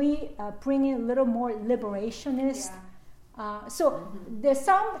can we bring in a little more liberationist? So there's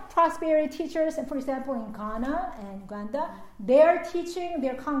some prosperity teachers, and for example in Ghana and Uganda, they're teaching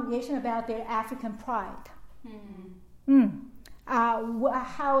their congregation about their African pride.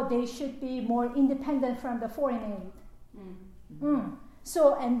 How they should be more independent from the foreign aid.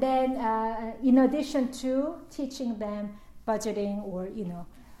 So, and then in addition to teaching them budgeting or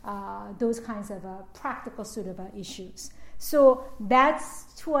those kinds of practical sort of issues. So that's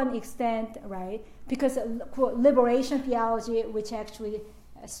to an extent, right? Because liberation theology, which actually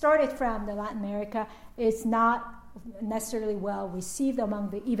started from the Latin America, is not necessarily well received among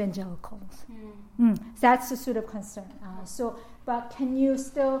the evangelicals. That's the sort of concern. But can you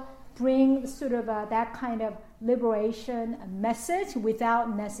still bring sort of that kind of liberation message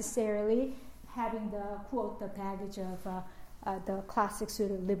without necessarily having the baggage of the classic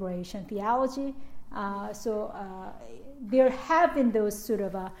sort of liberation theology? There have been those sort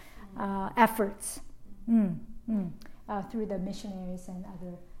of efforts through the missionaries and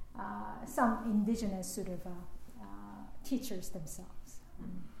other some indigenous sort of teachers themselves.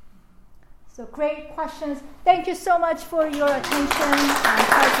 So great questions. Thank you so much for your attention and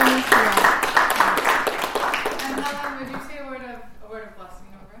presence. And Helen, would you say a word of blessing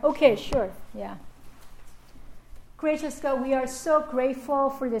over? Okay, sure. Yeah. Gracious God, we are so grateful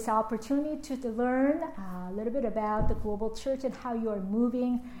for this opportunity to learn a little bit about the global church and how you are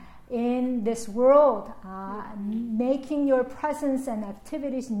moving in this world, making your presence and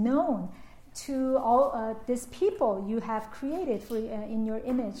activities known to all these people you have created in your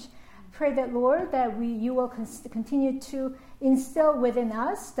image. Pray that, Lord, that you will continue to instill within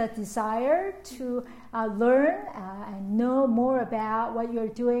us the desire to learn and know more about what you're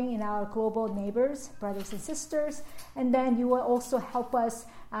doing in our global neighbors, brothers and sisters, and then you will also help us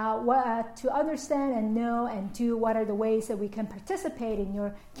to understand and know and do what are the ways that we can participate in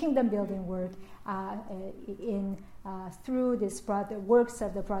your kingdom building work through this works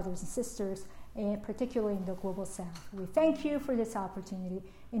of the brothers and sisters, particularly in the global south. We thank you for this opportunity.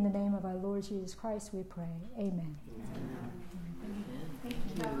 In the name of our Lord Jesus Christ, we pray. Amen.